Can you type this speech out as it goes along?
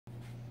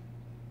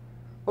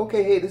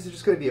Okay, hey, this is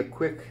just going to be a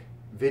quick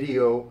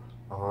video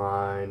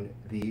on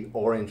the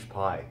Orange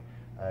Pi.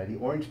 The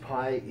Orange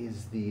Pi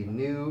is the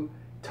new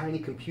tiny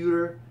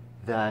computer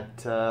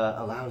that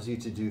allows you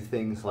to do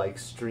things like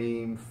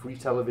stream free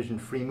television,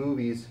 free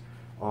movies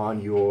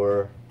on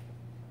your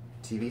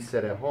TV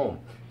set at home.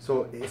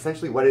 So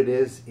essentially what it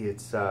is,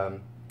 it's a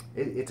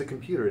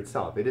computer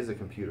itself. It is a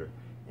computer.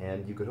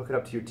 And you could hook it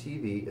up to your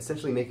TV,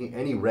 essentially making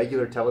any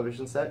regular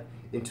television set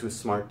into a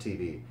smart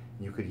TV.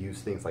 You could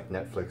use things like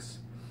Netflix,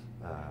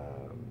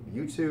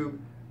 YouTube,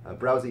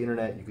 browse the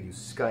internet. You could use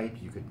Skype.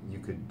 You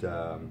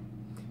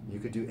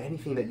could do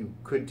anything that you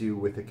could do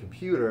with a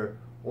computer,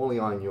 only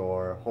on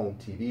your home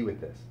TV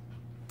with this.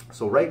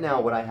 So right now,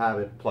 what I have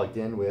it plugged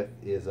in with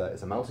is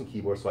a mouse and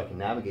keyboard, so I can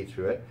navigate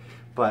through it.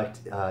 But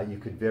you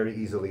could very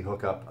easily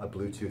hook up a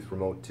Bluetooth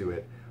remote to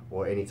it,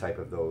 or any type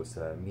of those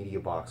media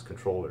box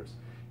controllers.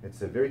 It's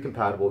very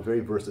compatible,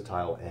 very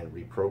versatile, and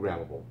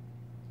reprogrammable.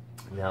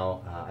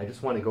 Now, I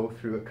just want to go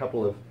through a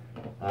couple of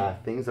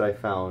things that I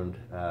found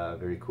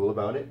very cool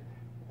about it.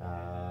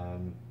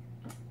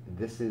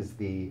 This is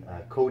the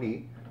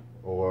Kodi,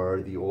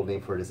 or the old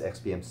name for it is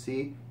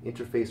XBMC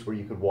interface, where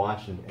you could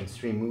watch and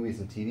stream movies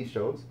and TV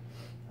shows.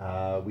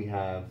 We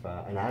have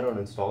an add-on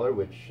installer,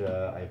 which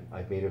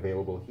I've made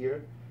available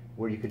here,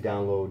 where you could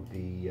download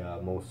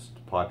the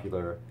most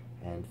popular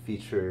and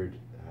featured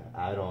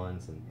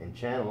add-ons and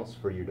channels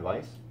for your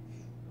device.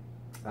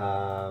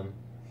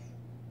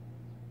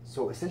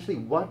 So essentially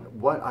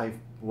what I've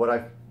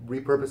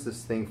repurposed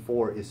this thing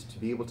for is to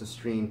be able to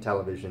stream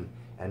television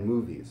and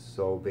movies.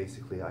 So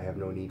basically I have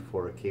no need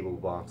for a cable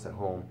box at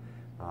home.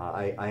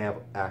 I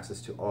have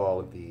access to all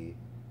of the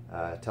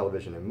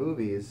television and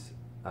movies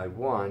I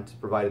want,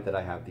 provided that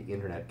I have the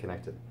internet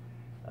connected.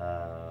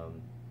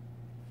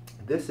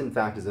 This in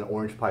fact is an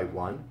Orange Pi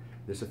 1.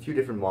 There's a few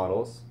different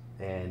models,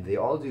 and they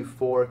all do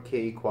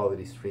 4K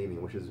quality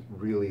streaming, which is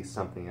really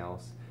something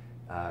else,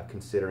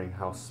 considering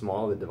how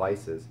small the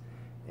device is.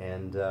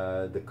 And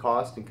the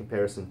cost in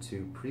comparison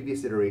to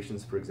previous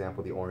iterations, for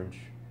example, the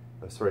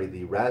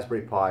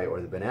Raspberry Pi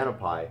or the Banana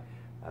Pi,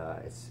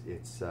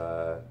 it's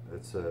a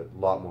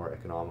lot more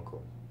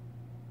economical.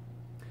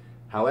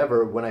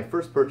 However, when I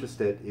first purchased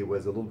it, it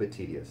was a little bit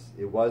tedious.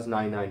 It was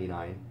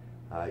 $9.99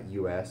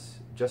 US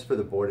just for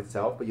the board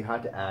itself, but you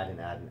had to add and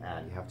add and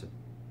add. You have to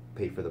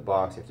pay for the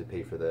box, you have to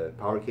pay for the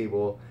power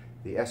cable,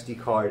 the SD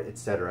card,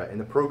 etc. And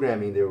the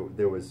programming,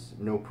 there was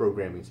no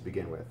programming to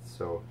begin with,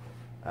 so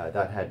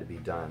that had to be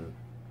done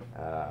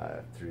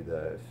through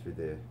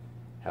the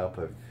help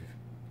of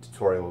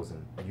tutorials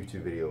and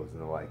YouTube videos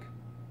and the like.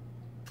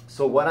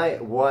 So what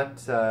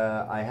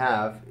I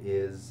have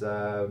is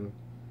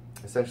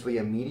essentially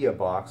a media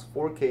box,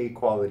 4K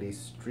quality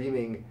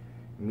streaming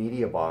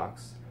media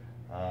box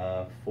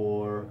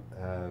for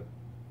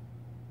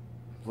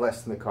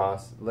less than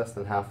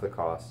half the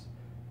cost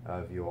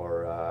of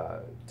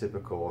your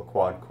typical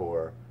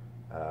quad-core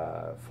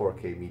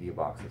 4K media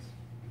boxes.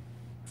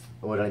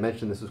 What did I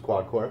mention? This was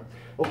quad-core.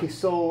 Okay,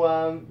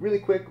 so really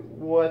quick,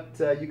 what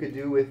you could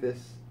do with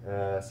this,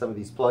 some of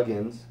these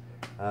plugins.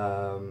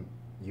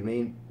 You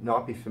may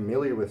not be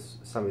familiar with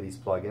some of these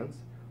plugins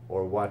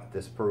or what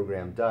this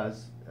program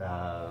does,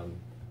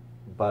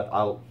 but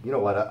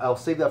I'll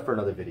save that for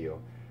another video.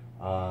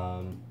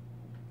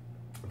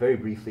 Very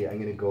briefly, I'm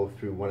going to go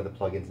through one of the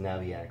plugins,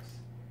 NaviX,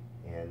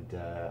 and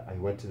I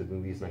went to the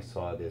movies and I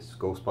saw this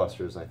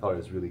Ghostbusters, and I thought it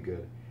was really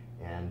good.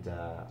 And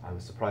I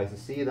was surprised to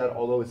see that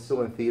although it's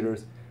still in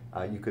theaters,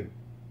 you could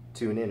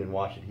tune in and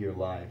watch it here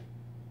live.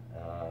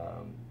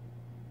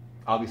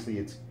 Obviously,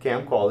 it's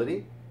cam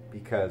quality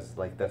because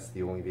that's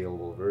the only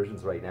available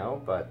versions right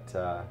now. But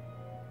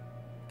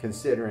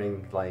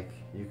considering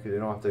you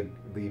don't have to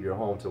leave your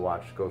home to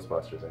watch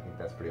Ghostbusters, I think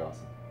that's pretty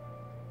awesome.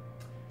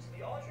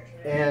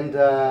 And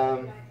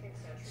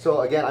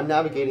so again, I'm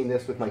navigating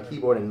this with my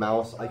keyboard and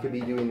mouse. I could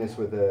be doing this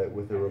with a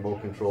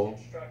remote control.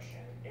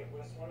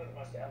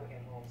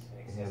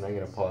 And I'm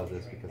going to pause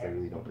this because I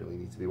really don't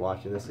need to be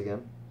watching this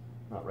again.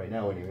 Not right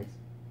now anyways.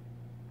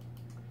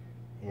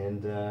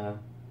 And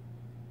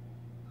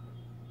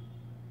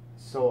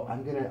so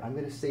I'm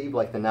gonna save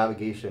the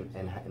navigation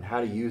and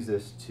how to use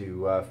this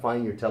to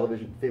find your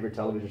favorite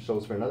television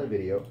shows for another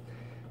video.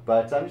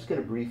 But I'm just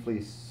going to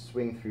briefly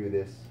swing through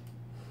this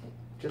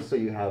just so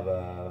you have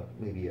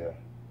maybe a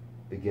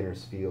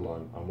beginner's feel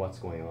on what's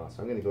going on.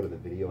 So I'm going to go to the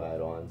video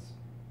add-ons.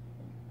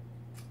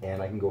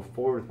 And I can go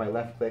forward with my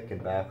left click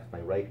and back with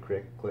my right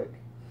click.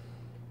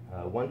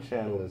 One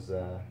channel is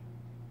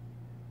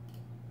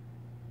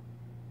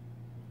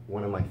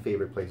one of my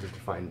favorite places to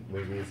find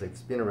movies.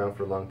 It's been around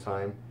for a long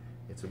time.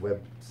 Its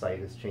website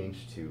has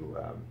changed to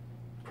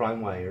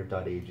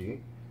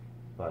primewire.ag,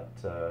 but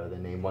the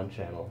name One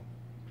Channel,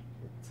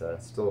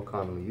 it's still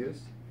commonly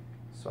used.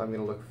 So I'm going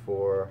to look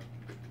for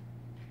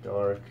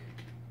Dark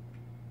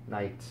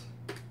Knight.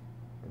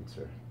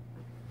 Enter.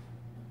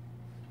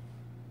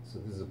 So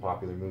this is a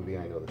popular movie.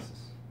 I know this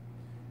is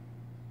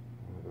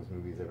one of those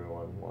movies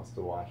everyone wants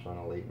to watch on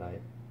a late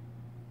night.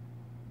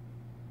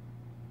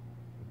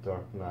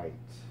 Dark Knight.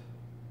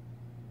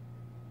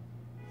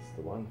 It's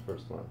the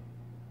first one.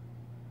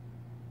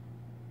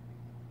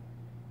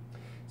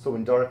 So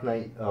in Dark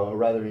Knight, or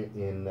rather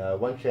in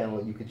one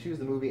channel, you could choose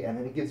the movie and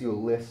then it gives you a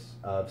list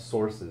of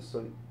sources.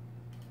 So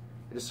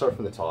I just start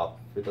from the top.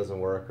 If it doesn't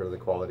work or the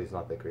quality's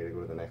not that great, I go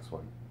to the next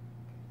one.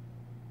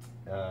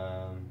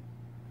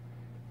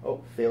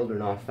 Oh, failed or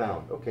not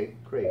found. Okay,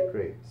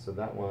 great. So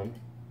that one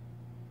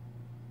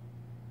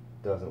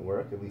doesn't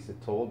work. At least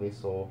it told me,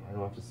 so I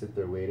don't have to sit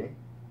there waiting.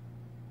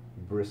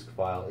 Brisk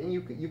file, and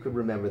you could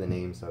remember the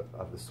names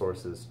of the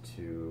sources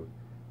to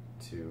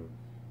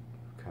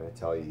kind of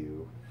tell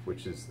you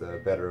which is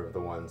the better of the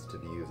ones to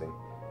be using.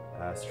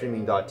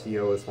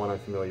 Streaming.to is one I'm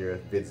familiar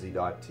with.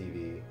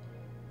 Vidsy.tv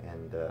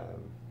and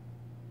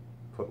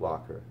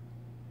Putlocker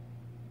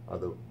are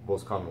the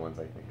most common ones,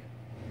 I think.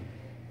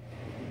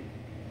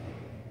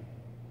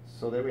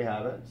 So there we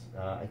have it.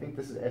 I think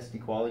this is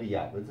SD quality.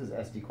 Yeah, this is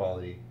SD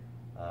quality.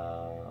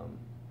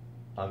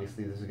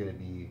 Obviously, this is going to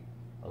be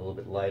a little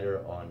bit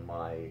lighter on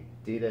my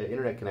data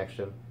internet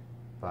connection,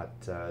 but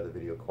the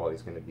video quality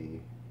is going to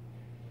be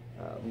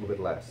a little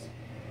bit less.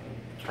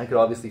 I could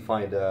obviously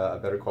find a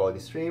better quality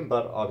stream,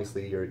 but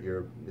obviously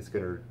it's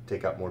going to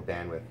take up more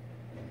bandwidth.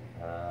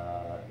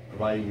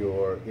 Provided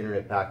your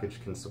internet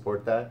package can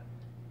support that,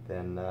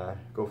 then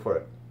go for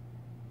it.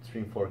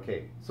 Stream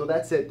 4K. So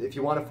that's it. If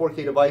you want a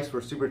 4K device,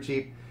 we're super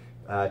cheap.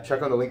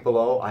 Check on the link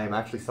below. I am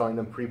actually selling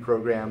them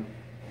pre-programmed,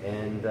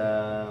 and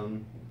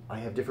I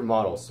have different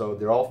models. So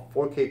they're all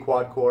 4K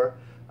quad core.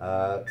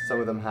 Some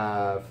of them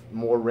have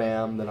more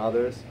RAM than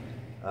others.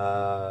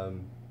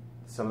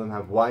 Some of them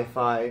have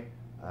Wi-Fi.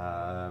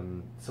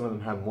 Some of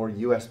them have more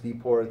USB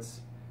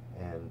ports,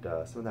 and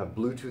some of them have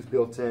Bluetooth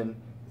built in,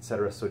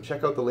 etc. So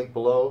check out the link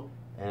below,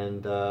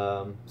 and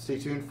stay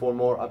tuned for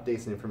more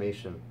updates and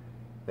information.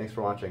 Thanks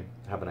for watching.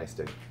 Have a nice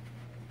day.